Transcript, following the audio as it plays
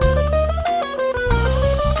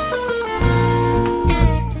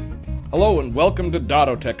and welcome to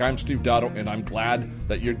Dottotech. I'm Steve Dotto, and I'm glad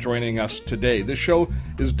that you're joining us today. This show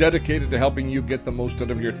is dedicated to helping you get the most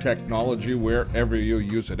out of your technology wherever you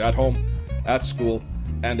use it, at home, at school,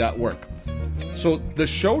 and at work. So the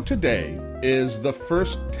show today is the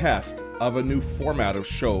first test of a new format of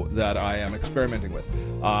show that I am experimenting with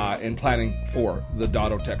in planning for the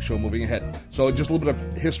Dottotech show moving ahead. So just a little bit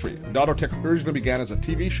of history. Dottotech originally began as a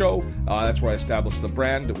TV show. That's where I established the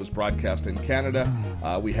brand. It was broadcast in Canada.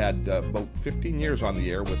 We had about 15 years on the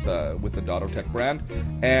air with the Dottotech brand.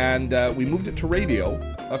 And we moved it to radio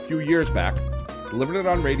a few years back, delivered it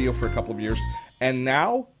on radio for a couple of years, and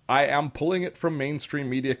now I am pulling it from mainstream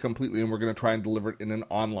media completely, and we're going to try and deliver it in an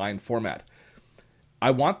online format.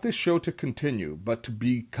 I want this show to continue, but to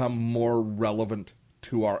become more relevant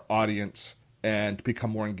to our audience and to become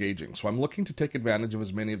more engaging. So I'm looking to take advantage of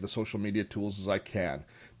as many of the social media tools as I can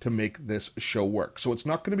to make this show work. So it's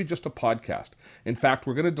not going to be just a podcast. In fact,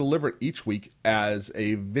 we're going to deliver it each week as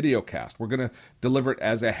a video cast. We're going to deliver it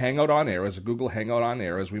as a Hangout on Air, as a Google Hangout on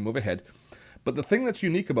Air as we move ahead. But the thing that's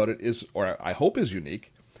unique about it is, or I hope is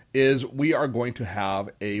unique, is we are going to have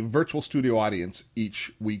a virtual studio audience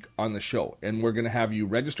each week on the show. And we're going to have you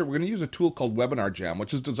register. We're going to use a tool called Webinar Jam,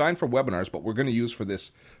 which is designed for webinars, but we're going to use for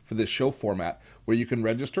this show format, where you can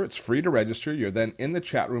register. It's free to register. You're then in the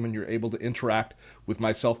chat room, and you're able to interact with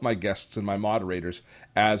myself, my guests, and my moderators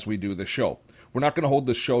as we do the show. We're not going to hold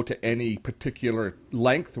the show to any particular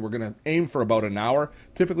length. We're going to aim for about an hour.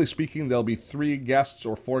 Typically speaking, there'll be 3 guests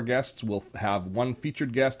or 4 guests. We'll have one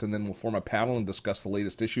featured guest, and then we'll form a panel and discuss the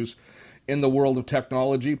latest issues in the world of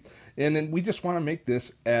technology. And then we just want to make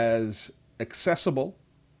this as accessible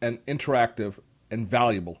and interactive and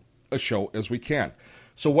valuable a show as we can.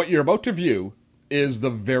 So what you're about to view is the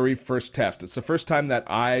very first test. It's the first time that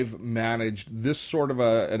I've managed this sort of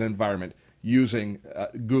an environment using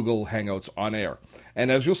Google Hangouts on air. And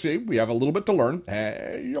as you'll see, we have a little bit to learn.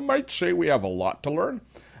 You might say we have a lot to learn,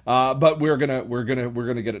 but we're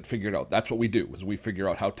gonna get it figured out. That's what we do, is we figure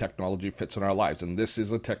out how technology fits in our lives, and this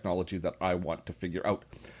is a technology that I want to figure out.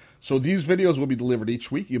 So these videos will be delivered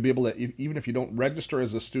each week. You'll be able to, even if you don't register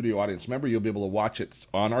as a studio audience member, you'll be able to watch it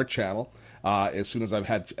on our channel as soon as I've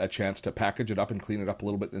had a chance to package it up and clean it up a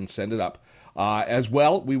little bit and send it up. As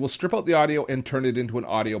well, we will strip out the audio and turn it into an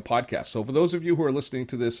audio podcast. So for those of you who are listening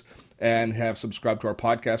to this and have subscribed to our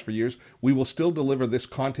podcast for years, we will still deliver this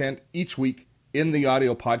content each week in the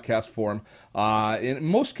audio podcast form. In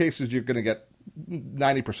most cases, you're going to get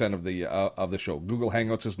 90% of the show. Google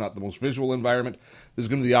Hangouts is not the most visual environment. There's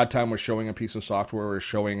going to be the odd time we're showing a piece of software or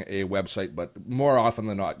showing a website, but more often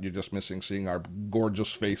than not, you're just missing seeing our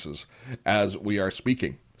gorgeous faces as we are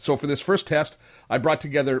speaking. So for this first test, I brought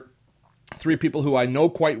together 3 people who I know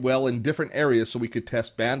quite well in different areas so we could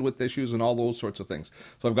test bandwidth issues and all those sorts of things.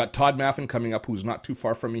 So I've got Todd Maffin coming up, who's not too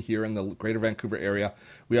far from me here in the Greater Vancouver area.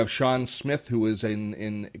 We have Sean Smith, who is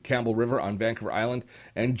in Campbell River on Vancouver Island,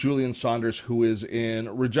 and Julian Saunders, who is in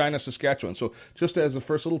Regina, Saskatchewan. So just as the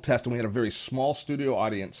first little test, and we had a very small studio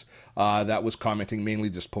audience that was commenting, mainly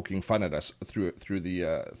just poking fun at us through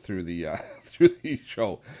the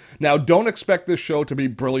show. Now, don't expect this show to be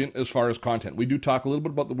brilliant as far as content. We do talk a little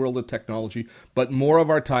bit about the world of technology, but more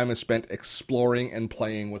of our time is spent exploring and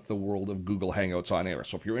playing with the world of Google Hangouts on air.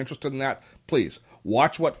 So if you're interested in that, please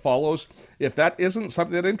watch what follows. If that isn't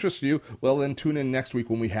something that interests you, well, then tune in next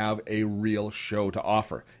week when we have a real show to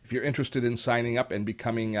offer. If you're interested in signing up and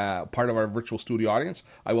becoming part of our virtual studio audience,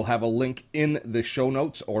 I will have a link in the show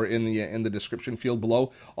notes or in the description field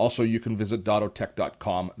below. Also, you can visit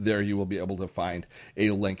dottotech.com. There you will be able to find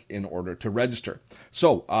a link in order to register.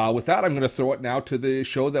 So with that, I'm going to throw it now to the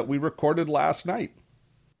show that we recorded last night.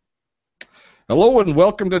 Hello and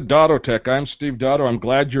welcome to Dottotech. I'm Steve Dotto. I'm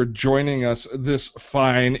glad you're joining us this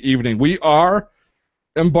fine evening. We are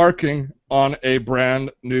embarking on a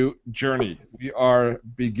brand new journey. We are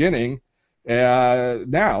beginning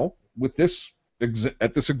now with this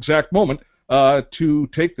at this exact moment to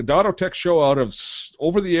take the Dottotech show out of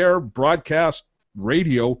over-the-air broadcast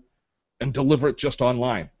radio and deliver it just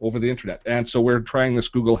online over the internet. And so we're trying this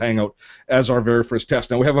Google Hangout as our very first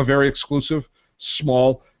test. Now we have a very exclusive,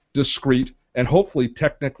 small, discreet, and hopefully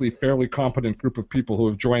technically fairly competent group of people who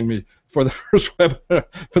have joined me for the first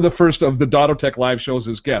for the first of the Dottotech live shows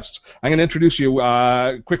as guests. I'm going to introduce you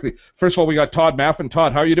quickly. First of all, we got Todd Maffin.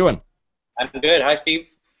 Todd, how are you doing? I'm good. Hi, Steve.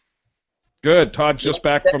 Good. Todd's just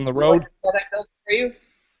back from the road. What I built for you?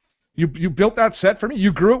 You built that set for me?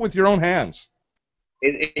 You grew it with your own hands.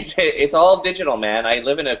 It's all digital, man. I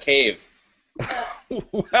live in a cave.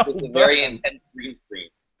 Well It's a very intense green screen.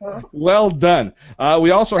 Well done. We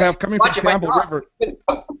also have coming from Campbell River.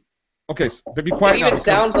 Okay, but be quiet It now. even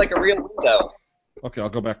sounds like a real window. Okay, I'll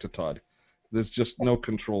go back to Todd. There's just no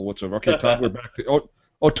control whatsoever. Okay, Todd, we're back to...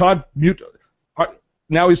 Oh, Todd, mute...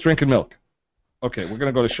 Now he's drinking milk. Okay, we're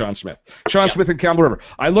going to go to Sean Smith. Sean Smith in Campbell River.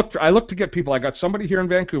 I looked to get people. I got somebody here in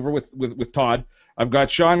Vancouver with Todd. I've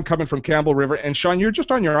got Sean coming from Campbell River. And Sean, you're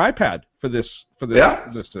just on your iPad for this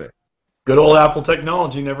today. Good old Apple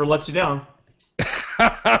technology never lets you down.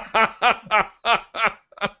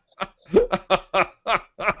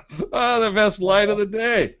 The best line of the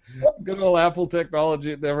day. Good old Apple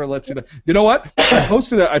technology, it never lets you know. You know what?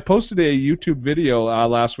 I posted a YouTube video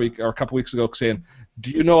last week or a couple weeks ago saying,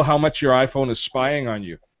 "Do you know how much your iPhone is spying on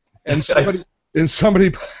you?" And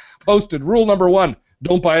somebody posted, "Rule number 1: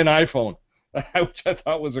 don't buy an iPhone," which I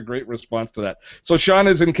thought was a great response to that. So Sean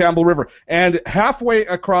is in Campbell River, and halfway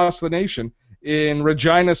across the nation in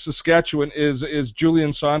Regina, Saskatchewan, is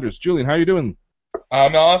Julian Saunders. Julian, how are you doing?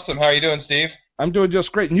 I'm awesome. How are you doing, Steve? I'm doing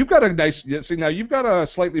just great. And you've got you've got a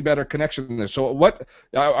slightly better connection there. So what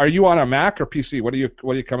are you on, a Mac or PC? What are you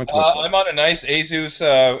coming to us with? I'm on a nice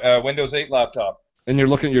Asus Windows 8 laptop. And you're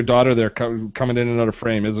looking at your daughter there coming in and out of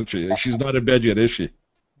frame, isn't she? She's not in bed yet, is she?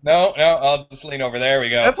 No, I'll just lean over there. We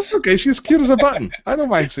go. That's okay. She's cute as a button. I don't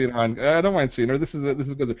mind seeing her. This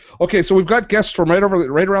is good. Okay, so we've got guests from right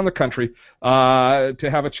around the country to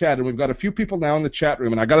have a chat, and we've got a few people now in the chat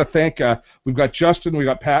room. And I got to thank. We've got Justin, we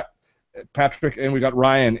got Patrick, and we got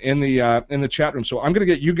Ryan in the chat room. So I'm going to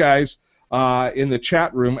get you guys in the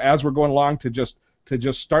chat room as we're going along to just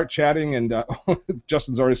start chatting. And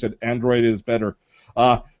Justin's already said Android is better.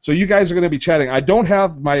 So you guys are going to be chatting. I don't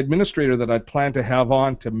have my administrator that I plan to have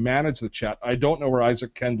on to manage the chat. I don't know where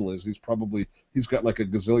Isaac Kendall is. He's got like a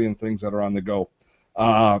gazillion things that are on the go.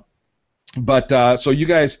 So you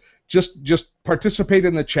guys just participate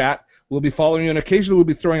in the chat. We'll be following you, and occasionally we'll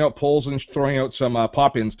be throwing out polls and throwing out some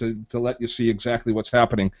pop-ins to let you see exactly what's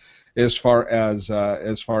happening as far as the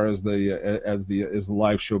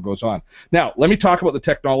live show goes on. Now, let me talk about the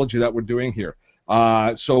technology that we're doing here.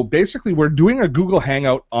 So basically, we're doing a Google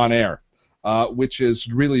Hangout on air, which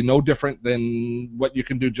is really no different than what you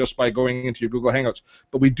can do just by going into your Google Hangouts.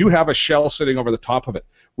 But we do have a shell sitting over the top of it,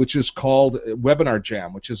 which is called Webinar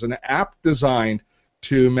Jam, which is an app designed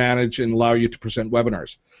to manage and allow you to present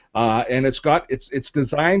webinars. And it's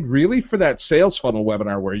designed really for that sales funnel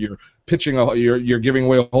webinar where you're pitching, you're giving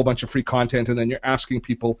away a whole bunch of free content, and then you're asking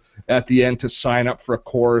people at the end to sign up for a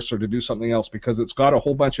course or to do something else, because it's got a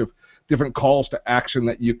whole bunch of different calls to action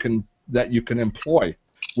that you can employ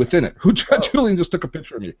within it. Julian just took a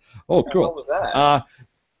picture of me. Oh, cool. What was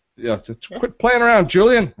that? Quit playing around,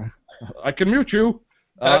 Julian. I can mute you.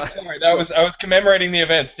 Sorry, I was commemorating the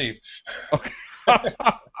event, Steve. Okay.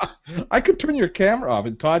 I could turn your camera off,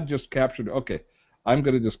 and Todd just captured it. Okay, I'm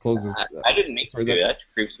going to just close this. I didn't make you do that. That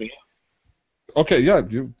creeps me out. Okay, yeah,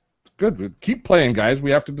 good. Keep playing, guys. We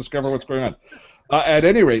have to discover what's going on. At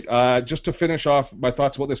any rate, just to finish off my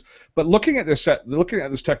thoughts about this, but looking at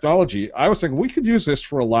this technology, I was thinking we could use this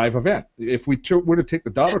for a live event. If we were to take the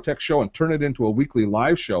Dottotech show and turn it into a weekly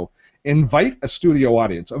live show, invite a studio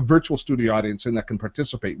audience, a virtual studio audience, and that can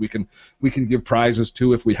participate. We can give prizes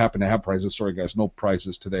too if we happen to have prizes. Sorry, guys, no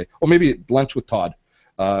prizes today. Or maybe lunch with Todd.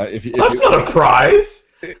 That's not a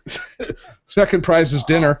prize. Second prize is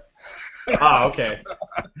dinner. Okay.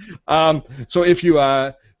 So if you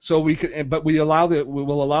so we can, but we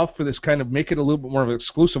will allow for this kind of, make it a little bit more of an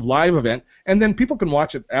exclusive live event, and then people can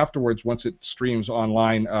watch it afterwards once it streams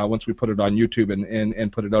online, once we put it on YouTube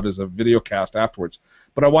and put it out as a video cast afterwards.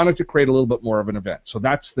 But I wanted to create a little bit more of an event, so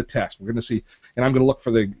that's the test. We're going to see, and I'm going to look for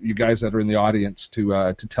you guys that are in the audience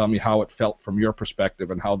to tell me how it felt from your perspective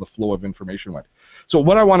and how the flow of information went. So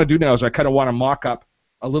what I want to do now is I kind of want to mock up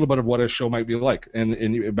a little bit of what a show might be like,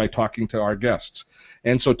 and by talking to our guests.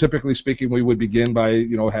 And so, typically speaking, we would begin by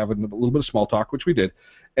having a little bit of small talk, which we did,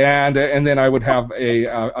 and then I would have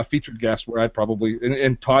a featured guest where I'd probably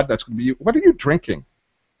and Todd, that's going to be you. What are you drinking?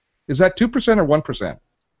 Is that 2% or 1%?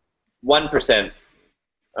 1%.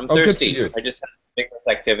 I'm thirsty. I just had vigorous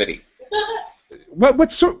activity.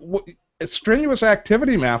 What's strenuous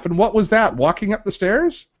activity, Maff? And what was that? Walking up the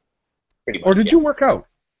stairs? Pretty much, or did you work out?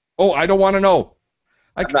 Oh, I don't want to know.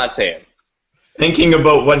 I'm not saying. Thinking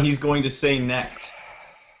about what he's going to say next.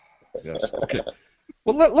 Yes. Okay.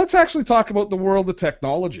 Well, let's actually talk about the world of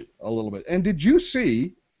technology a little bit. And did you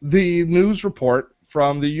see the news report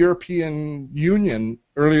from the European Union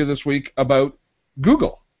earlier this week about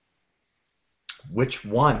Google? Which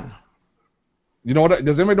one? You know what?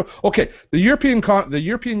 Does anybody know? Okay, the European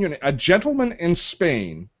Union, a gentleman in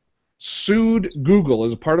Spain sued Google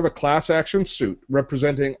as a part of a class action suit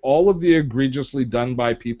representing all of the egregiously done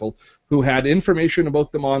by people who had information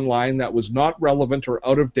about them online that was not relevant or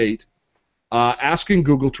out of date, asking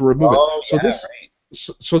Google to remove it. So this, right.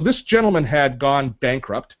 so this gentleman had gone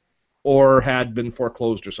bankrupt or had been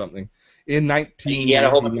foreclosed or something in 1999. He had a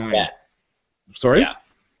whole bunch of debts. Sorry? Yeah.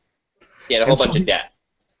 He had a whole bunch of debts.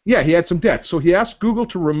 Yeah, he had some debt. So he asked Google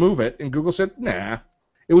to remove it, and Google said, nah.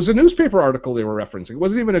 It was a newspaper article they were referencing. It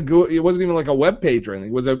wasn't even like a web page or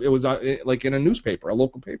anything. It was like in a newspaper, a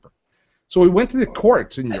local paper. So we went to the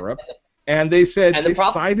courts in Europe, and they said they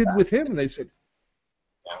sided with him, and they said,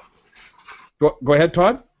 go ahead,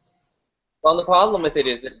 Todd. Well, the problem with it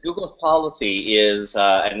is that Google's policy is,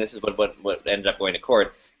 and this is what ended up going to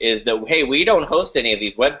court, is that, hey, we don't host any of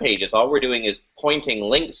these web pages. All we're doing is pointing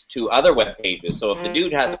links to other web pages. So if the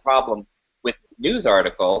dude has a problem with the news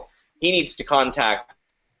article, he needs to contact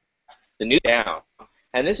the news down.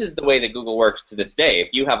 And this is the way that Google works to this day. If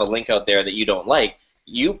you have a link out there that you don't like,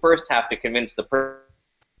 you first have to convince the person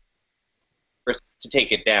to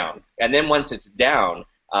take it down. And then once it's down,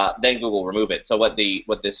 then Google remove it. So what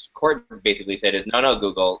this court basically said is, no,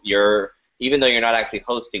 Google, even though you're not actually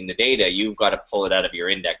hosting the data, you've got to pull it out of your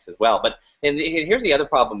index as well. But here's the other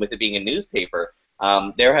problem with it being a newspaper.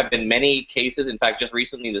 There have been many cases. In fact, just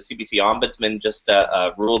recently, the CBC Ombudsman just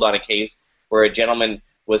ruled on a case where a gentleman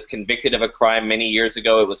was convicted of a crime many years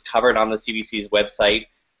ago. It was covered on the CBC's website.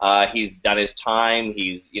 He's done his time.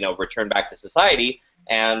 He's returned back to society.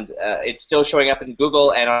 And it's still showing up in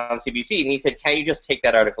Google and on CBC. And he said, can't you just take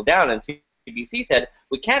that article down? And CBC said,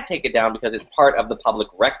 we can't take it down because it's part of the public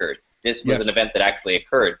record. This was an event that actually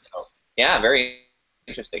occurred. So, yeah, very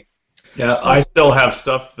interesting. Yeah, I still have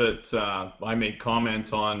stuff that I made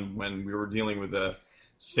comment on when we were dealing with the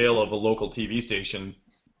sale of a local TV station,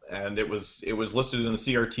 and it was listed in the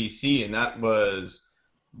CRTC, and that was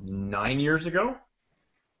 9 years ago.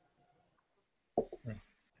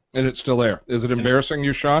 And it's still there. Is it embarrassing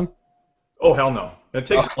you, Sean? Oh, hell no. It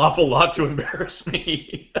takes an awful lot to embarrass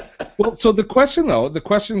me. Well, so the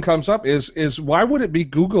question comes up is why would it be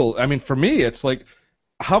Google? I mean, for me, it's like,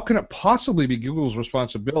 how can it possibly be Google's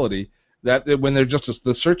responsibility that when they're just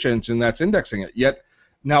the search engine that's indexing it? Yet,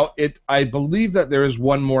 now, I believe that there is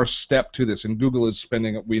one more step to this, and Google is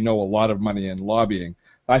spending, we know, a lot of money in lobbying.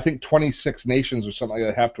 I think 26 nations or something like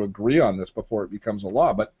that have to agree on this before it becomes a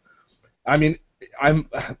law. But, I mean, I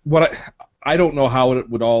don't know how it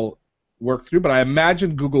would all work through, but I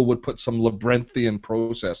imagine Google would put some labyrinthian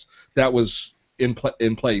process that was in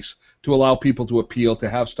place to allow people to appeal to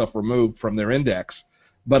have stuff removed from their index.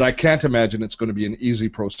 But I can't imagine it's going to be an easy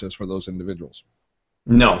process for those individuals.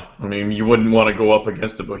 No, I mean, you wouldn't want to go up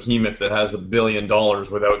against a behemoth that has $1 billion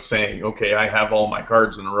without saying, okay, I have all my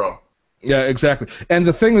cards in a row. Yeah, exactly. And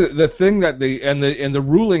the thing that the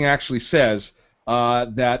ruling actually says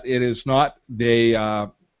that it is not they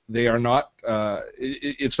are not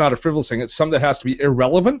it's not a frivolous thing. It's something that has to be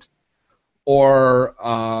irrelevant or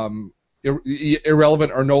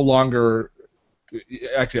irrelevant or no longer.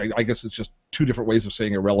 Actually, I guess it's just two different ways of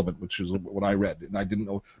saying irrelevant, which is what I read, and I didn't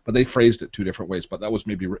know, but they phrased it two different ways. But that was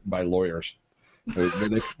maybe written by lawyers.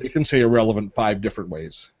 They can say irrelevant 5 different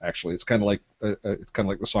ways. Actually, it's kind of like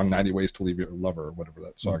the song 90 Ways to Leave Your Lover or whatever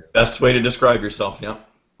that song is. Best way to describe yourself, yeah.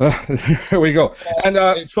 There we go.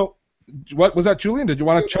 And so, what was that, Julian? Did you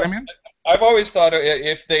want to chime in? I've always thought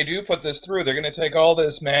if they do put this through, they're going to take all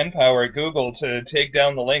this manpower at Google to take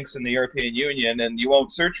down the links in the European Union, and you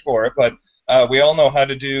won't search for it, but we all know how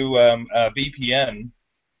to do VPN,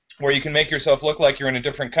 where you can make yourself look like you're in a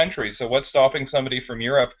different country. So what's stopping somebody from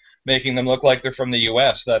Europe making them look like they're from the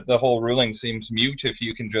U.S.? That the whole ruling seems mute if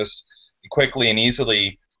you can just quickly and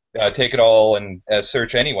easily take it all and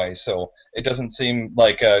search anyway. So it doesn't seem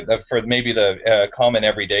like for maybe the common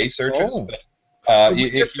everyday searches. Oh. But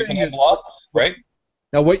if you can have a lot, right?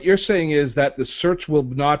 Now, what you're saying is that the search will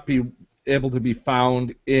not be able to be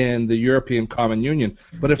found in the European Common Union,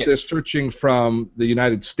 but if they're searching from the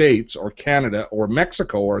United States or Canada or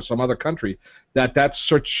Mexico or some other country, that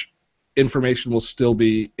search information will still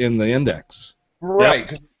be in the index.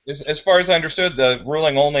 Right. Yep. As far as I understood, the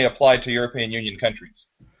ruling only applied to European Union countries.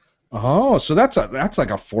 Oh, so that's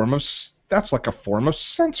like a form of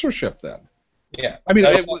censorship then. Yeah. I mean,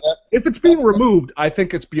 if it's being removed, I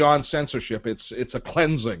think it's beyond censorship. It's a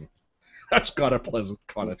cleansing. That's got a pleasant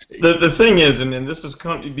connotation. The thing is, and this is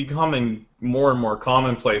becoming more and more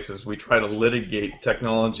commonplace as we try to litigate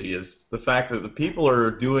technology, is the fact that the people who are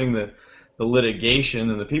doing the litigation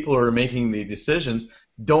and the people who are making the decisions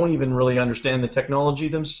don't even really understand the technology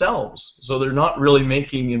themselves. So they're not really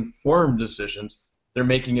making informed decisions. They're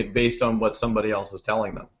making it based on what somebody else is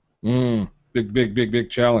telling them. Big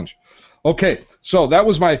challenge. Okay, so that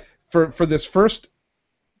was my for this first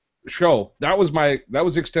show. That was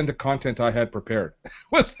the extended content I had prepared.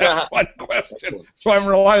 Was that one question? So I'm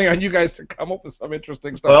relying on you guys to come up with some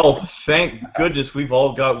interesting stuff. Well, thank goodness we've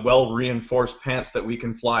all got well-reinforced pants that we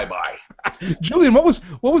can fly by. Julian, what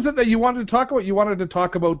was it that you wanted to talk about? You wanted to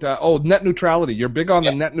talk about net neutrality. You're big on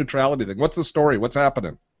the net neutrality thing. What's the story? What's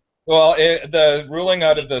happening? Well, the ruling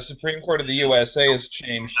out of the Supreme Court of the USA has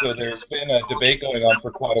changed, so there's been a debate going on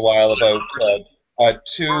for quite a while about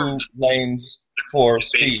 2 lanes for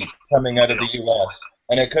speed coming out of the U.S.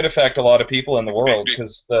 And it could affect a lot of people in the world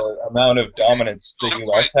because the amount of dominance the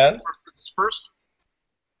U.S. has. First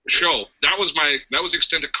show. That was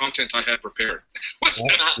extended content I had prepared. What's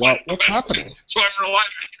happening? So I'm relying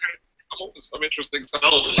on you guys to come up with some interesting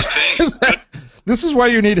stuff. This is why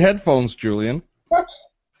you need headphones, Julian.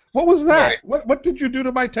 What was that? Right. What did you do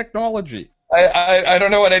to my technology? I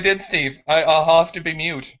don't know what I did, Steve. I'll have to be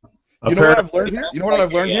mute. You know what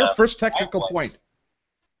I've learned here? First technical point.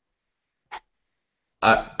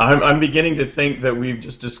 I'm beginning to think that we've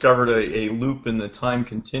just discovered a loop in the time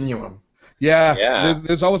continuum. Yeah.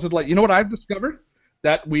 There's always a delay. You know what I've discovered?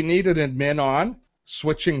 That we need an admin on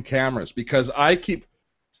switching cameras because I keep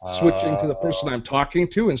switching to the person I'm talking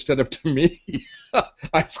to instead of to me.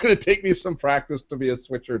 It's going to take me some practice to be a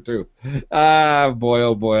switcher too. Boy,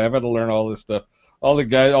 oh boy, I've had to learn all this stuff. All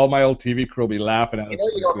my old TV crew will be laughing at us.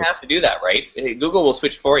 You don't have to do that, right? Google will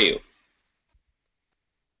switch for you.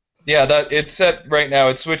 Yeah, it's set right now.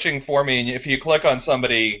 It's switching for me, and if you click on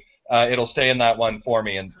somebody, it'll stay in that one for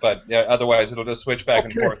me. But otherwise, it'll just switch back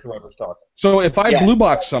and forth whoever's talking. So if I blue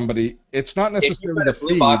box somebody, it's not necessarily the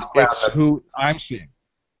feed; it's who I'm seeing.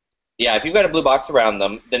 Yeah, if you've got a blue box around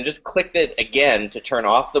them, then just click it again to turn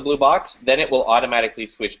off the blue box. Then it will automatically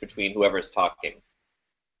switch between whoever's talking.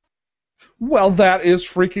 Well, that is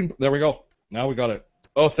freaking... There we go. Now we got it.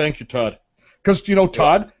 Oh, thank you, Todd. Because,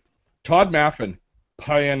 Todd Maffin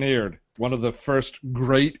pioneered one of the first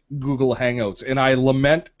great Google Hangouts, and I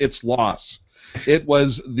lament its loss. It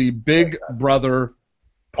was the Big Brother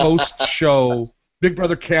post-show, Big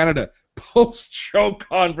Brother Canada post-show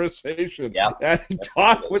conversation. Yeah, and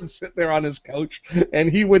Todd would sit there on his couch, and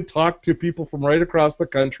he would talk to people from right across the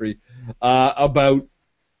country about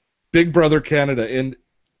Big Brother Canada. And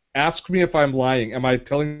ask me if I'm lying. Am I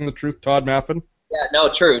telling the truth, Todd Maffin? Yeah, no,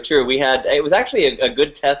 true. It was actually a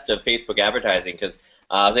good test of Facebook advertising because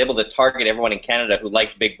I was able to target everyone in Canada who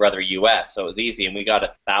liked Big Brother US, so it was easy, and we got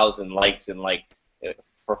 1,000 likes in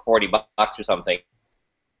for $40 or something.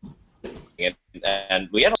 And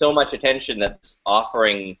we had so much attention that's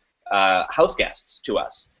offering house guests to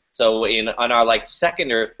us. So on our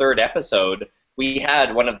second or third episode, we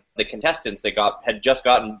had one of the contestants that had just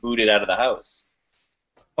gotten booted out of the house.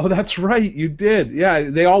 Oh, that's right, you did. Yeah,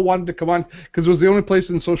 they all wanted to come on because it was the only place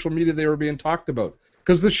in social media they were being talked about.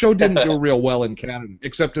 Because the show didn't do real well in Canada,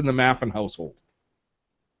 except in the Maffin household.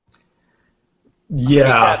 Yeah.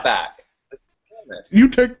 Take that back. You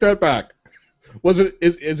take that back.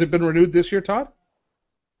 Is it been renewed this year, Todd?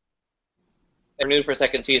 Renewed for a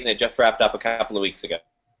second season. It just wrapped up a couple of weeks ago.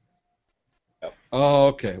 Oh,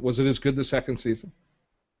 okay. Was it as good the second season?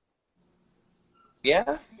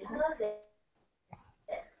 Yeah.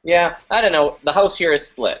 Yeah, I don't know. The house here is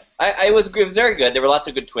split. It was very good. There were lots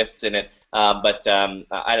of good twists in it, but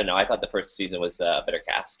I don't know. I thought the first season was better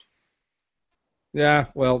cast. Yeah,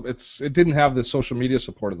 well, it didn't have the social media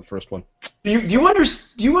support of the first one. Do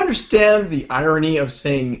you understand the irony of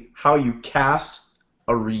saying how you cast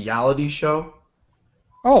a reality show?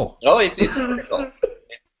 Oh, it's critical.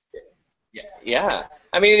 Yeah.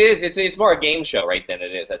 I mean, it is. It's more a game show, right? Than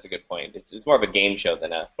it is. That's a good point. It's more of a game show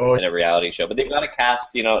than a reality show. But they've got a cast.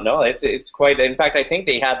 No, it's quite. In fact, I think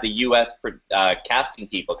they had the U.S. Casting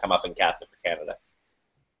people come up and cast it for Canada.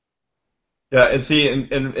 Yeah, and see,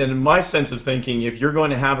 in my sense of thinking, if you're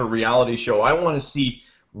going to have a reality show, I want to see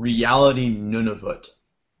reality Nunavut.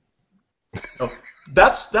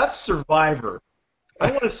 That's Survivor.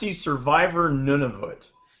 I want to see Survivor Nunavut.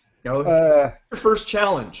 Your first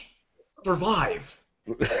challenge: survive.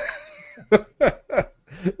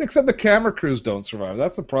 Except the camera crews don't survive.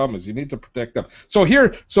 That's the problem. Is you need to protect them. So we're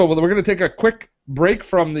going to take a quick break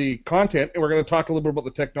from the content, and we're going to talk a little bit about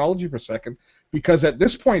the technology for a second, because at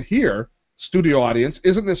this point here, studio audience,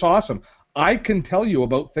 isn't this awesome? I can tell you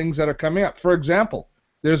about things that are coming up. For example,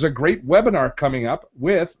 there's a great webinar coming up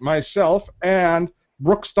with myself and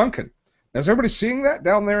Brooks Duncan. Now, is everybody seeing that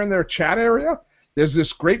down there in their chat area? There's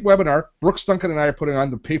this great webinar. Brooks Duncan and I are putting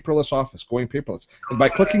on the Paperless Office, going paperless. And by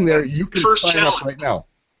clicking there, you can sign up right now.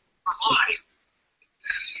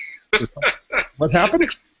 What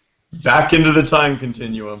happened? Back into the time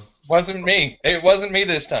continuum. Wasn't me. It wasn't me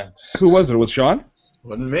this time. Who was it? Was Sean?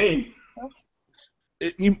 Wasn't me.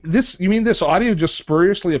 You mean this audio just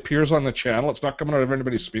spuriously appears on the channel? It's not coming out of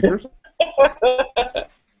anybody's speakers?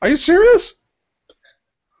 Are you serious?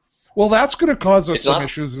 Well, that's going to cause us some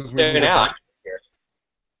issues as we there move now. on.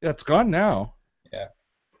 Yeah, it's gone now. Yeah.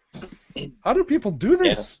 How do people do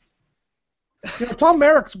this? You know, Tom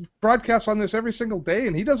Merrick's broadcasts on this every single day,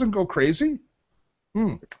 and he doesn't go crazy.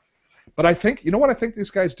 But I think, you know what I think these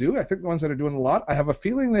guys do? I think the ones that are doing a lot, I have a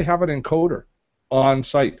feeling they have an encoder on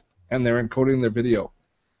site, and they're encoding their video,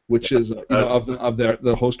 which is of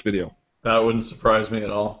the host video. That wouldn't surprise me at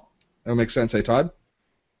all. That makes sense, eh, Todd?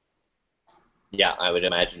 Yeah, I would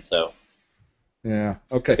imagine so. Yeah.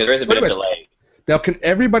 Okay. Because there is a bit of delay. Now, can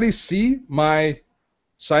everybody see my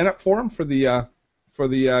sign-up form for the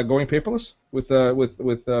Going Paperless with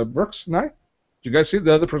Brooks and I? Did you guys see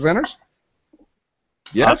the other presenters?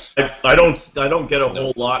 Yes. I don't get a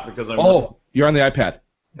whole lot because I'm. Oh, you're on the iPad.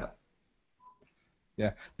 Yeah.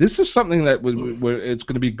 Yeah. This is something that it's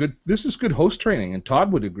going to be good. This is good host training, and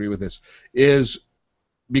Todd would agree with this. Is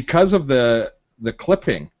because of the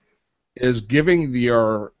clipping, is giving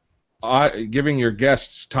your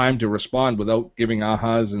guests time to respond without giving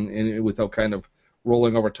ahas and without kind of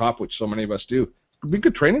rolling over top, which so many of us do. It'd be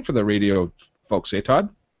good training for the radio folks, eh, Todd?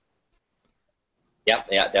 Yeah,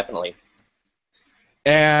 definitely.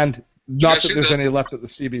 And not that there's any left at the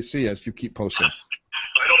CBC, as you keep posting.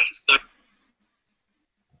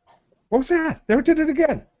 What was that? They did it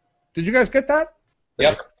again. Did you guys get that?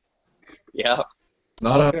 Yep. Yeah.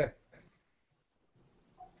 Okay.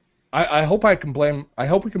 I hope we can blame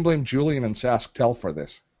Julian and SaskTel for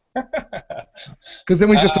this. Because then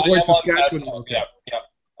we just avoid Saskatchewan. Yeah.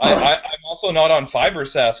 I'm also not on fiber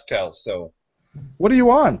SaskTel, so. What are you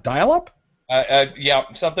on? Dial-up? Yeah,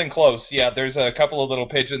 something close. Yeah, there's a couple of little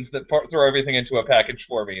pigeons that throw everything into a package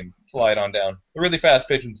for me and fly it on down. They're really fast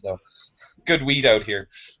pigeons, though. Good weed out here.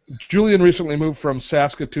 Julian recently moved from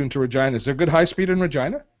Saskatoon to Regina. Is there good high speed in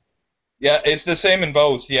Regina? Yeah, it's the same in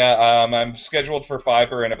both. Yeah, I'm scheduled for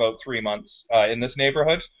fiber in about 3 months in this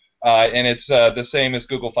neighborhood, and it's the same as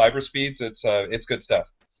Google Fiber speeds. It's good stuff.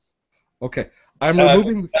 Okay, I'm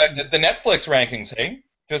removing the Netflix rankings. Hey,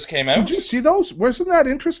 just came out. Did you see those? Wasn't that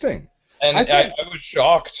interesting? And I was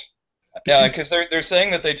shocked. Yeah, because they're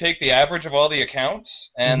saying that they take the average of all the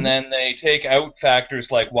accounts, and then they take out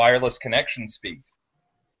factors like wireless connection speed.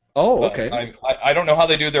 Oh, okay. I don't know how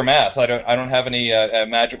they do their math. I don't have any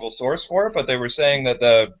magical source for it, but they were saying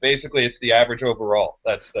that basically it's the average overall.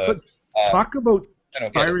 That's the. But talk about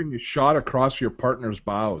firing a shot across your partner's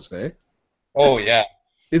bows, eh? Oh yeah.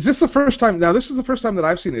 Is this the first time? Now, this is the first time that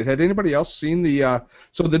I've seen it. Had anybody else seen the?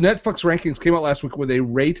 So the Netflix rankings came out last week where they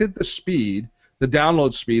rated the speed, the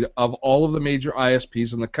download speed of all of the major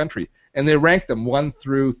ISPs in the country, and they ranked them 1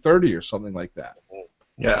 through 30 or something like that.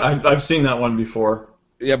 Yeah, I've seen that one before.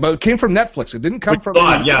 Yeah, but it came from Netflix. It didn't come from.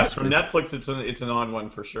 Yeah, from Netflix. It's an on one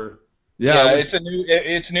for sure. Yeah,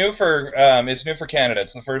 it's new for Canada.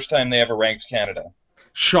 It's the first time they ever ranked Canada.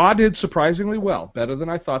 Shaw did surprisingly well, better than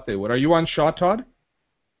I thought they would. Are you on Shaw, Todd?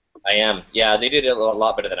 I am. Yeah, they did it a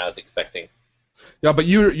lot better than I was expecting. Yeah, but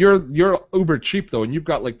you're uber cheap though, and you've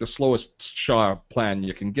got like the slowest Shaw plan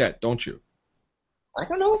you can get, don't you? I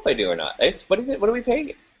don't know if I do or not. What is it? What do we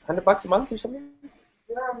pay? $100 a month or something?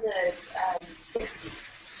 We're on the 60.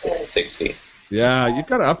 60. Yeah, you've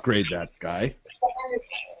got to upgrade that guy.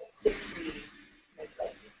 60.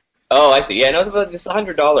 Oh, I see. Yeah, no, it's the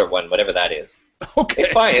 $100 one, whatever that is. Okay.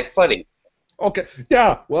 It's fine. It's plenty. Okay.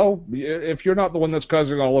 Yeah. Well, if you're not the one that's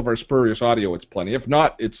causing all of our spurious audio, it's plenty. If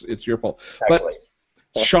not, it's your fault. Exactly.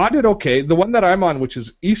 But Shaw did okay. The one that I'm on, which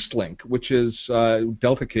is Eastlink, which is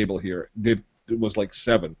Delta Cable here, was like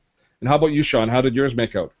 7th. And how about you, Sean? How did yours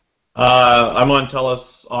make out? I'm on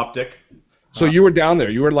TELUS Optic. So you were down there.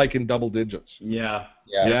 You were like in double digits. Yeah.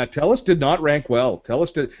 Yeah, TELUS did not rank well.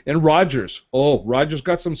 TELUS did, and Rogers. Oh, Rogers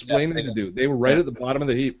got some splaining to do. They were right at the bottom of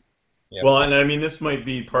the heap. Yep. Well, and I mean, this might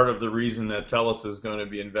be part of the reason that TELUS is going to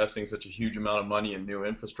be investing such a huge amount of money in new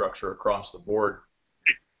infrastructure across the board.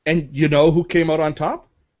 And you know who came out on top?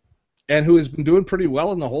 And who has been doing pretty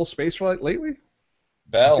well in the whole space lately?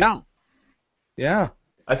 Bell. Yeah.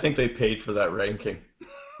 I think they paid for that ranking.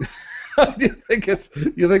 You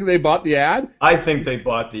think they bought the ad? I think they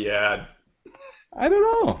bought the ad. I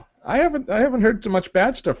don't know. I haven't heard too much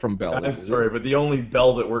bad stuff from Bell. I'm sorry, but the only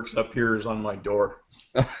Bell that works up here is on my door.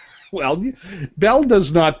 Well, Bell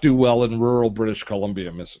does not do well in rural British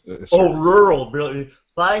Columbia, Miss. Oh, rural, really?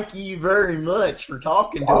 Thank you very much for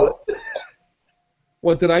talking to it.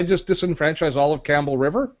 What, did I just disenfranchise all of Campbell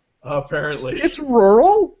River? Apparently. It's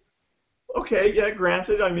rural? Okay, yeah,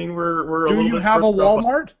 granted. I mean, we're a Do little you bit have a further up-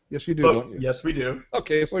 Walmart? Yes, you do, But- don't you? yes, we do.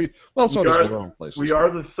 Okay, so so We does are- our own place. We are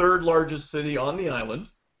the third largest city on the island.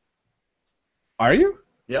 Are you?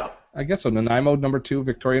 Yeah, I guess so. Nanaimo number 2,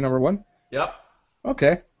 Victoria number 1. yeah,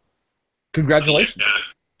 Okay. Congratulations.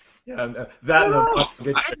 yeah. And, that and I'll get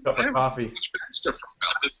you a cup of coffee.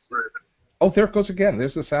 Oh, there it goes again.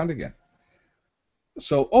 There's the sound again.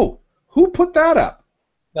 So, who put that up?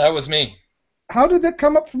 That was me. How did that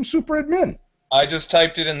come up from Super Admin? I just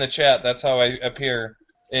typed it in the chat. That's how I appear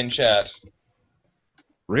in chat.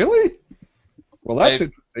 Really? Well, that's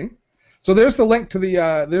interesting. So there's the link to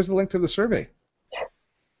the survey.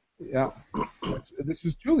 Yeah. This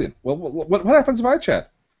is Julian. Well, what happens if I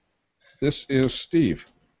chat? This is Steve.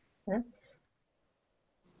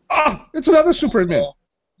 Ah, it's another Super Admin.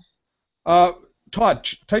 Todd,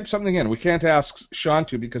 type something in. We can't ask Sean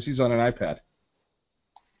to because he's on an iPad.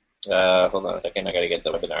 Hold on a second. I gotta get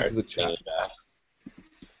the webinar. The chat. changed back.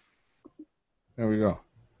 There we go.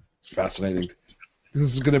 It's fascinating. This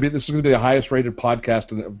is going to be the highest rated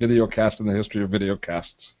podcast and video cast in the history of video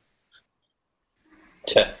casts.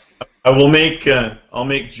 I'll make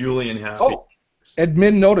Julian happy. Oh,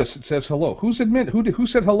 admin notice. It says hello. Who's admin? Who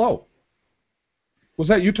said hello? Was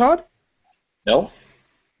that you, Todd? No.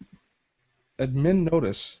 Admin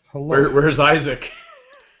notice. Hello. Where's Isaac?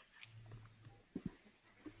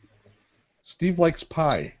 Steve likes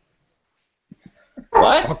pie.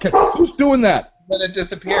 What? Okay, who's doing that? Then it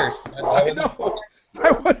disappeared. I know.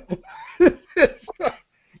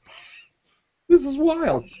 This is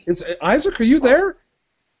wild. Isaac, are you there?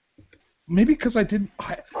 Maybe because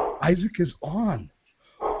Isaac is on.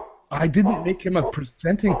 I didn't make him a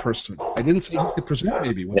presenting person. I didn't say he could present.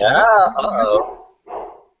 Maybe. Yeah. Uh-oh.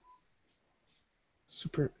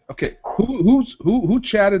 Super. Okay. Who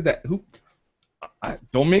chatted that?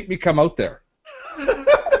 Don't make me come out there.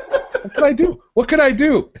 What can I do? What can I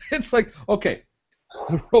do? It's like, okay,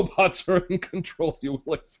 the robots are in control. You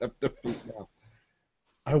will accept defeat now.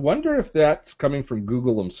 I wonder if that's coming from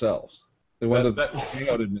Google themselves. They want the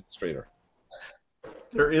Hangout administrator.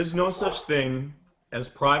 There is no such thing as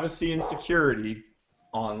privacy and security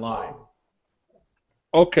online.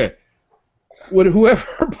 Okay. Would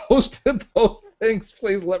whoever posted those things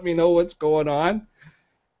please let me know what's going on?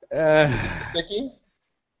 Vicky?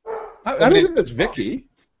 I don't think it's Vicky.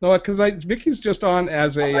 No, because Vicky's just on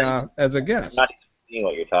as a guest. I'm not even seeing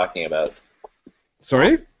what you're talking about.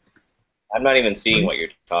 Sorry? I'm not even seeing what you're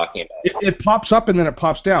talking about. It pops up and then it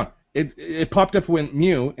pops down. It popped up when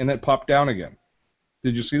mute and it popped down again.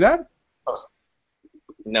 Did you see that?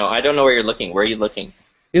 No, I don't know where you're looking. Where are you looking?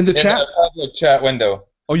 In the In chat. the public chat window.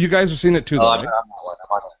 Oh, you guys have seen it too, Oh, though, I'm right?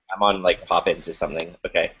 not. I'm on like pop-ins or something.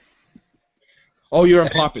 Okay. Oh, you're on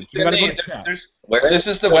pop-ins. You gotta go to There's- chat. there's- Where? This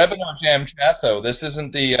is the Webinar Jam chat, though. This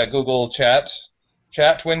isn't the Google chat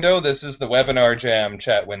window. This is the Webinar Jam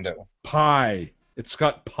chat window. Pie. It's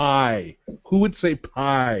got pie. Who would say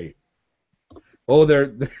pie? Oh, they're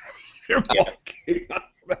both chaos.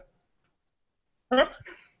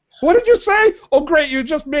 What did you say? Oh, great! You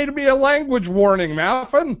just made me a language warning,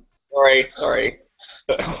 Malfin. Sorry.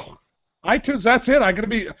 iTunes. That's it. I'm gonna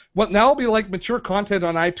be. Well, now I'll be like mature content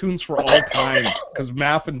on iTunes for all time because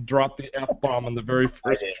Malfin dropped the F-bomb on the very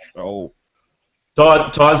first show.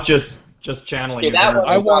 Todd's just channeling. Yeah, his that energy. one-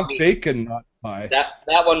 I want me. bacon, not pie.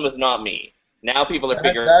 That one was not me. Now people are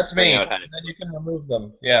figuring That's me. out how to. Then you can remove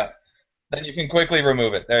them. Yeah. Then you can quickly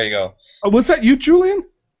remove it. There you go. Oh, was that you, Julian?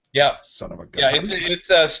 Yeah. Son of a gun. Yeah, it's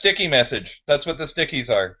a sticky message. That's what the stickies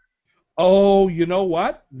are. Oh, you know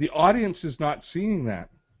what? The audience is not seeing that.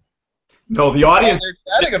 No, the Oh, audience, they're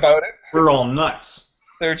chatting about it. we're all nuts.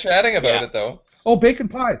 They're chatting about Yeah. it, though. Oh, bacon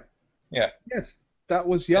pie. Yeah. Yes, that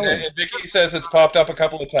was And yellow. Vicky says it's popped up a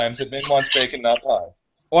couple of times. It wants bacon, not pie.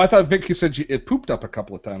 Oh, I thought Vicky said it pooped up a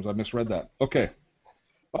couple of times. I misread that. Okay.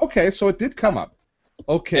 Okay, so it did come up.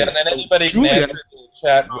 Okay. Yeah, and then anybody can Julian, answer the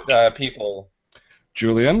chat people.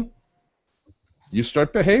 Julian, you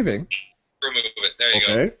start behaving. Remove it. There you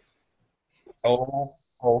Okay. go.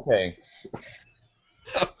 Oh, okay.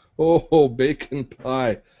 Oh, bacon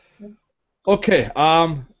pie. Okay.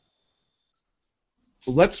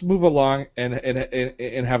 Let's move along and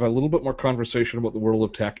have a little bit more conversation about the world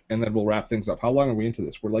of tech, and then we'll wrap things up. How long are we into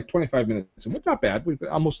this? We're like 25 minutes, and it's not bad. We've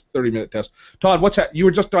almost 30-minute test. Todd, what's that? You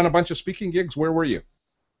were just on a bunch of speaking gigs. Where were you?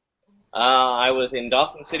 I was in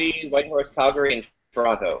Dawson City, Whitehorse, Calgary, and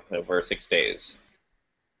Toronto over 6 days.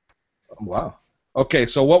 Oh, wow. Okay,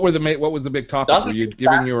 so what was the big topic? Dawson Were you City's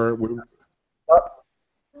giving back. your?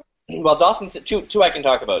 Well, Dawson two I can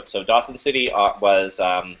talk about. So Dawson City was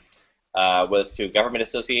to government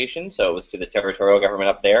association, so it was to the territorial government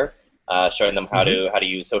up there. showing them how to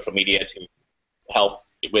use social media to help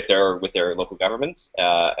with their local governments.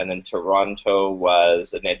 And then Toronto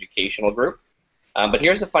was an educational group. But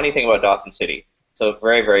here's the funny thing about Dawson City. So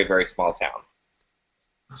very, very, very small town.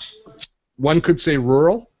 One could say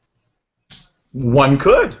rural. One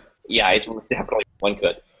could. Yeah, it's definitely one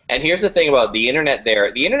could. And here's the thing about the internet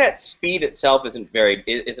there. The internet speed itself isn't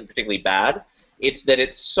particularly bad. It's that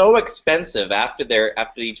it's so expensive after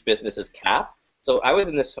each business is capped. So I was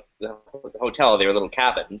in this hotel, they were little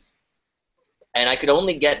cabins, and I could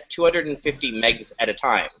only get 250 megs at a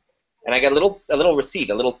time. And I got a little receipt,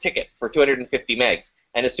 a little ticket for 250 megs.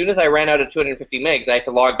 And as soon as I ran out of 250 megs, I had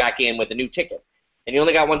to log back in with a new ticket. And you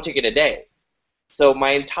only got one ticket a day. So my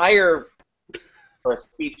entire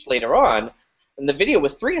speech later on, and the video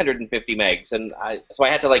was 350 megs, and so I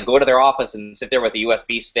had to like go to their office and sit there with a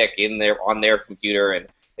USB stick on their computer, and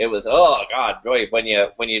it was, oh god, boy, when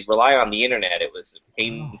you rely on the internet, it was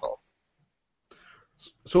painful.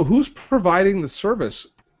 So who's providing the service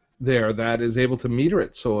there that is able to meter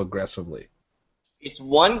it so aggressively? It's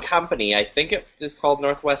one company, I think it is called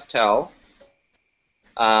Northwestel,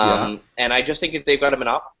 and I just think they've got a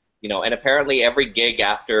monopoly. And apparently every gig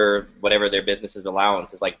after whatever their business's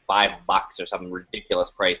allowance is like $5 or some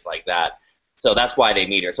ridiculous price like that. So that's why they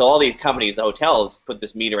meter. So all these companies, the hotels, put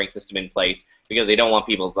this metering system in place because they don't want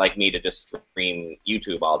people like me to just stream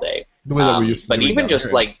YouTube all day. The way that we used to but even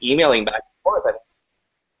just like emailing back and forth,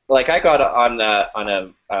 like I got on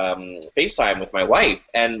a FaceTime with my wife,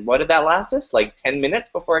 and what did that last us? Like 10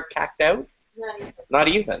 minutes before it cacked out? Not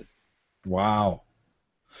even. Wow.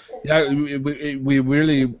 Yeah, we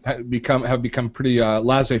really have become pretty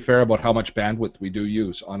laissez-faire about how much bandwidth we do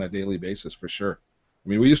use on a daily basis, for sure. I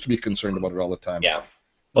mean, we used to be concerned about it all the time. Yeah.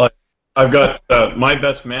 But I've got my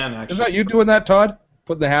best man, actually. Is that you doing that, Todd?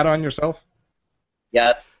 Putting the hat on yourself?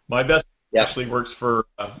 Yeah. My best man actually works for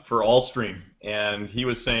Allstream, and he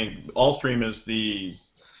was saying Allstream is the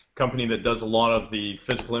company that does a lot of the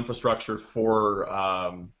physical infrastructure for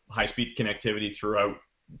high-speed connectivity throughout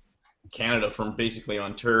Canada, from basically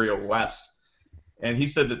Ontario west. And he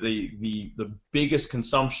said that the biggest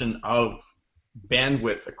consumption of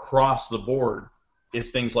bandwidth across the board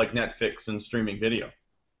is things like Netflix and streaming video.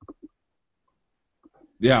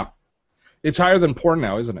 Yeah. It's higher than porn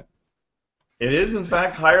now, isn't it? It is, in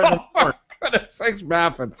fact, higher than porn. Goodness sakes,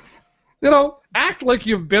 Baffin. Act like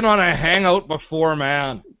you've been on a hangout before,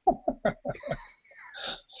 man.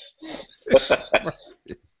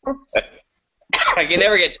 I can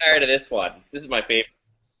never get tired of this one. This is my favorite.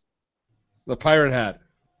 The pirate hat.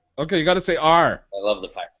 Okay, you got to say R. I love the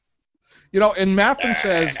pirate. And Maffin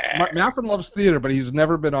says Maffin loves theater, but he's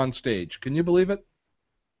never been on stage. Can you believe it?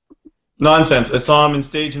 Nonsense. I saw him in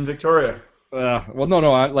stage in Victoria. Well, no,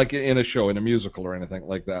 like in a show, in a musical or anything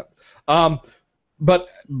like that. But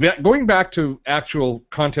going back to actual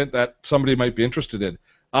content that somebody might be interested in,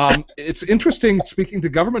 it's interesting speaking to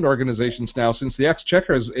government organizations now, since the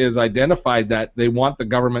Exchequer is identified that they want the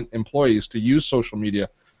government employees to use social media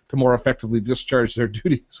to more effectively discharge their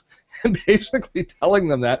duties, and basically telling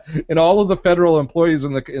them that, and all of the federal employees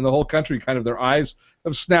in the whole country, kind of their eyes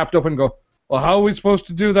have snapped up and go, well, how are we supposed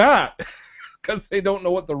to do that? Because they don't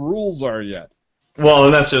know what the rules are yet. Well,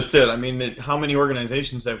 and that's just it. I mean, how many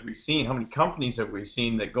organizations have we seen, how many companies have we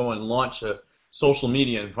seen that go and launch a social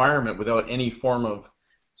media environment without any form of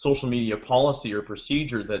social media policy or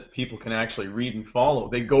procedure that people can actually read and follow?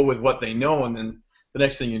 They go with what they know, and then the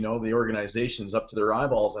next thing you know, the organization's up to their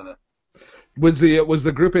eyeballs in it. Was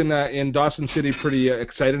the group in Dawson City pretty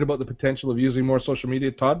excited about the potential of using more social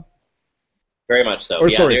media, Todd? Very much so.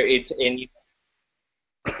 Sorry. It's in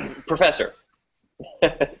Professor.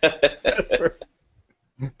 Professor.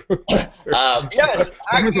 Yes,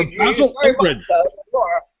 actually, it was.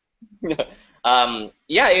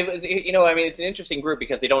 I mean, it's an interesting group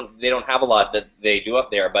because they don't have a lot that they do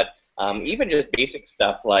up there, but even just basic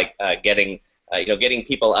stuff like getting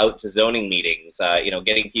people out to zoning meetings,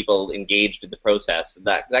 getting people engaged in the process,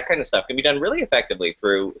 that kind of stuff can be done really effectively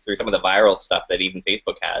through some of the viral stuff that even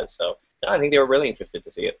Facebook has. So I think they were really interested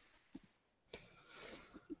to see it.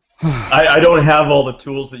 I don't have all the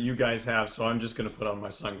tools that you guys have, so I'm just going to put on my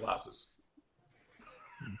sunglasses.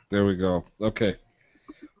 There we go. Okay.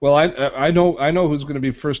 Well, I know who's going to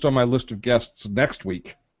be first on my list of guests next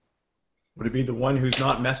week. Would it be the one who's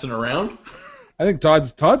not messing around? I think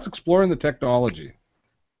Todd's exploring the technology.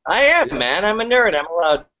 I am, man. I'm a nerd. I'm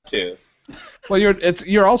allowed to. Well,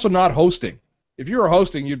 you're also not hosting. If you were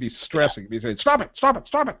hosting, you'd be stressing. You'd be saying, "Stop it! Stop it!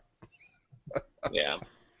 Stop it!" Yeah.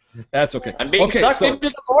 That's okay. I'm being sucked into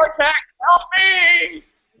the vortex. Help me!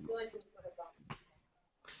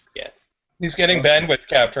 Yes. He's getting bandwidth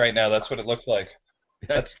capped right now. That's what it looks like.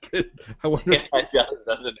 That's I wonder Yeah, it does,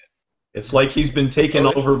 doesn't it? It's like he's been taken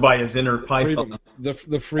over by his inner freedom, python.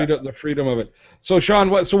 the freedom of it. So Sean,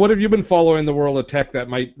 what have you been following in the world of tech that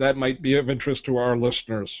might be of interest to our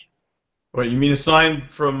listeners? What, you mean aside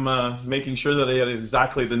from making sure that I had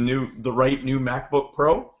exactly the right new MacBook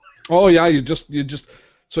Pro? Oh yeah,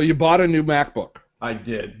 so you bought a new MacBook. I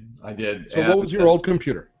did. So what was your old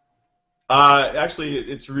computer? Actually,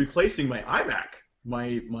 it's replacing my iMac,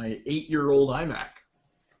 my 8-year-old iMac.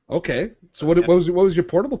 Okay. So what was your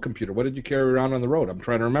portable computer? What did you carry around on the road? I'm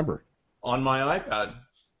trying to remember. On my iPad.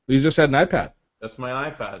 You just had an iPad. That's my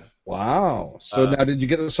iPad. Wow. So now, did you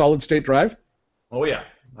get the solid state drive? Oh yeah.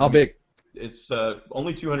 How big? It's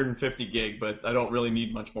only 250 gig, but I don't really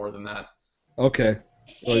need much more than that. Okay.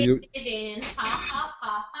 So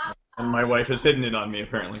And my wife has hidden it on me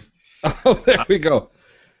apparently. Oh, there we go.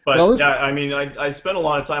 But well, yeah, I mean, I spent a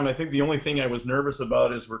lot of time. I think the only thing I was nervous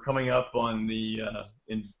about is we're coming up on the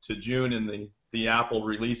into June and the Apple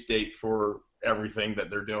release date for everything that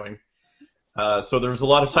they're doing. So there was a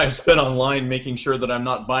lot of time spent online making sure that I'm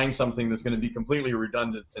not buying something that's going to be completely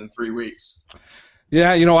redundant in 3 weeks. Yeah,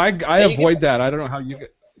 I avoid that. I don't know how you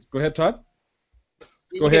get. Go ahead, Todd.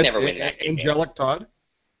 Go ahead, never win that game, Angelic Todd.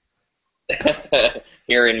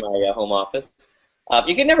 Here in my home office.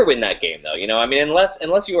 You can never win that game, though. I mean,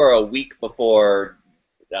 unless you are a week before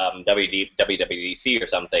WWDC or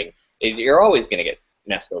something, you're always going to get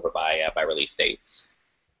messed over by release dates.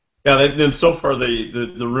 Yeah, then so far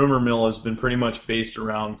the rumor mill has been pretty much based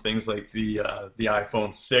around things like the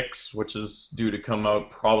iPhone 6, which is due to come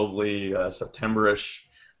out probably September-ish.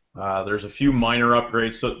 There's a few minor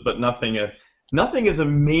upgrades, but nothing as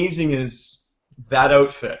amazing as that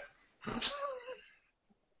outfit.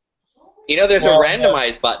 There's a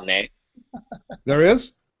randomize button, eh? There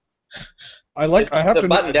is. I have the to.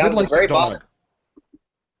 button down at the very bottom.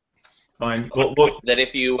 Fine. Well, that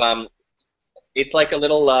if you it's like a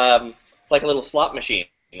little slot machine.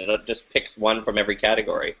 It just picks one from every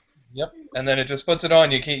category. Yep. And then it just puts it on.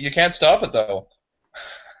 You can't stop it though.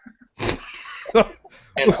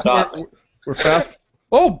 And stop. We're fast.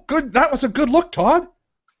 Oh, good. That was a good look, Todd.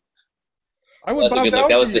 I would bow down.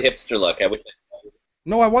 That was to the you. hipster look.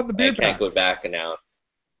 No, I want the I beard can't back. go back now.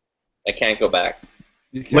 I can't go back.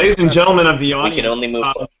 ladies and gentlemen of the We audience, can only move.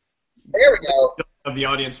 There we go. of the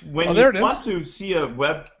audience, when there you it is. want to see a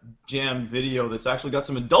webjam video that's actually got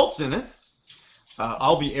some adults in it,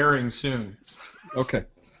 I'll be airing soon. Okay.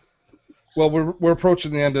 Well, we're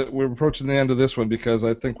approaching the end of this one because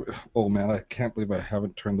I think. Oh man, I can't believe I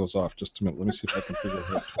haven't turned those off. Just a minute. Let me see if I can figure it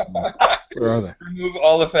out. Where are they? Remove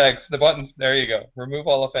all effects. The buttons. There you go. Remove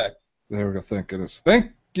all effects. There we go. Thank goodness.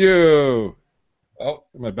 Thank you. Oh,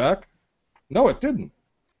 Am I back? No, it didn't.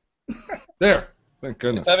 There. Thank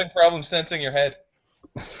goodness. it's having problems sensing your head.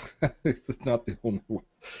 It's not the only one.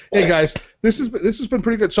 Hey guys, this has been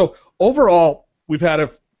pretty good. So overall, we've had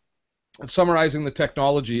summarizing the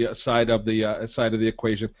technology side of the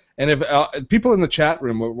equation. And if people in the chat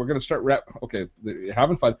room, we're going to start okay,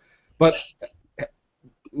 having fun, but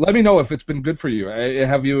let me know if it's been good for you.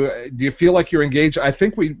 Do you feel like you're engaged? I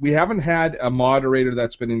think we haven't had a moderator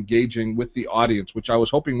that's been engaging with the audience, which I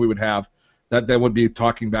was hoping we would have. That would be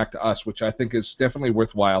talking back to us, which I think is definitely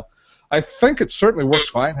worthwhile. I think it certainly works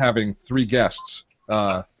fine having 3 guests.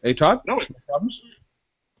 Hey, Todd? No problems?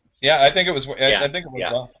 Yeah, I think it was. Yeah, I think it was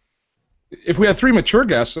yeah. well. If we had 3 mature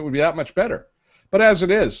guests, it would be that much better. But as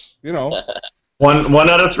it is, One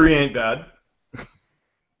out of 3 ain't bad.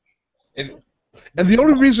 And the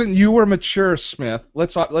only reason you were mature, Smith,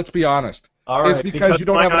 let's be honest, All right, is because you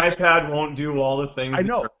don't my have iPad won't do all the things. I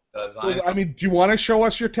know. It does. I mean, do you want to show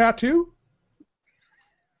us your tattoo?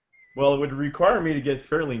 Well, it would require me to get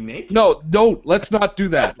fairly naked. No, let's not do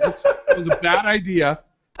that. It was a bad idea.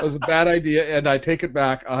 It was a bad idea, and I take it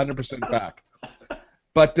back, 100% back.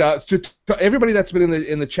 But to everybody that's been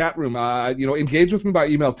in the chat room, engage with me by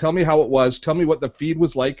email. Tell me how it was. Tell me what the feed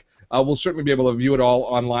was like. We'll certainly be able to view it all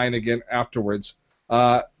online again afterwards.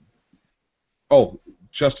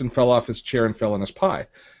 Justin fell off his chair and fell in his pie.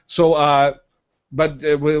 So,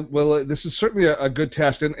 this is certainly a good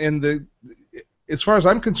test. And as far as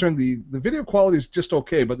I'm concerned, the video quality is just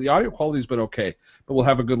okay, but the audio quality has been okay. But we'll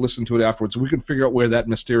have a good listen to it afterwards. We can figure out where those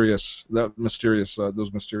mysterious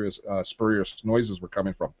spurious noises were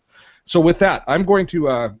coming from. So with that, I'm going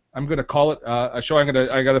to call it a show. I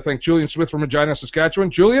got to thank Julian Smith from Regina,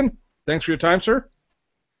 Saskatchewan. Julian, thanks for your time, sir.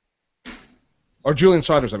 Or Julian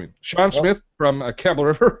Saunders, I mean. Sean Smith from Campbell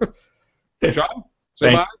River. Sean,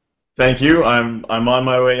 say bye. Thank you. I'm on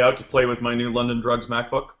my way out to play with my new London Drugs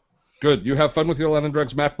MacBook. Good. You have fun with your London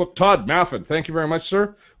Drugs MacBook. Todd Maffin, thank you very much,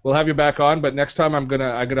 sir. We'll have you back on, but next time I'm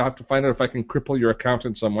gonna have to find out if I can cripple your account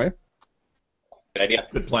in some way. Good idea.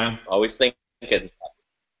 Good plan. Always thinking.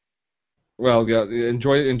 Well, yeah,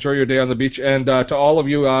 enjoy your day on the beach, and to all of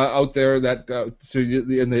you out there that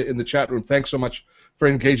in the chat room, thanks so much for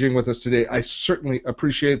engaging with us today. I certainly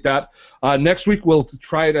appreciate that. Next week we'll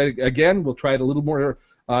try it again. We'll try it a little more.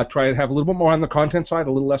 Try and have a little bit more on the content side,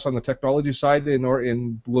 a little less on the technology side,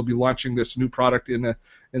 we'll be launching this new product in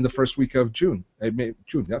the first week of June.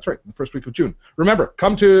 June, that's right, the first week of June. Remember,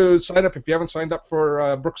 come to sign up if you haven't signed up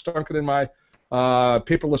for Brooks Duncan and my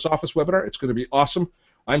paperless office webinar. It's going to be awesome.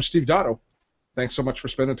 I'm Steve Dotto. Thanks so much for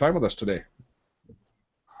spending time with us today.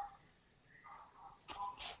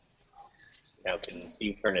 Now, can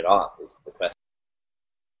Steve turn it off? Is the question.